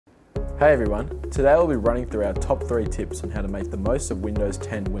Hey everyone, today we'll be running through our top 3 tips on how to make the most of Windows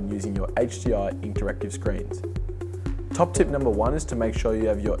 10 when using your HDI interactive screens. Top tip number 1 is to make sure you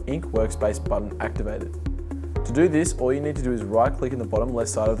have your Ink Workspace button activated. To do this, all you need to do is right click in the bottom left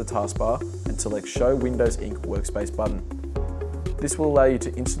side of the taskbar and select Show Windows Ink Workspace button. This will allow you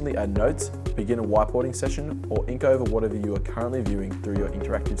to instantly add notes, begin a whiteboarding session, or ink over whatever you are currently viewing through your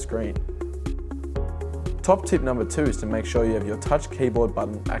interactive screen. Top tip number 2 is to make sure you have your touch keyboard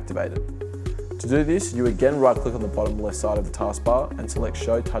button activated. To do this, you again right click on the bottom left side of the taskbar and select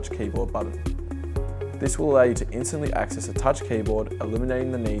Show Touch Keyboard button. This will allow you to instantly access a touch keyboard,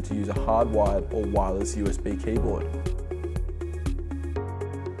 eliminating the need to use a hardwired or wireless USB keyboard.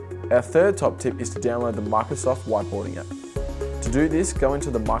 Our third top tip is to download the Microsoft Whiteboarding App. To do this, go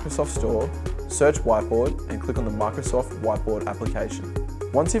into the Microsoft Store, search Whiteboard and click on the Microsoft Whiteboard application.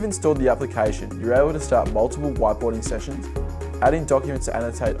 Once you've installed the application, you're able to start multiple whiteboarding sessions, add in documents to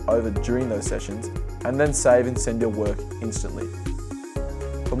annotate over during those sessions, and then save and send your work instantly.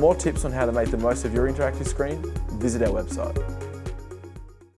 For more tips on how to make the most of your interactive screen, visit our website.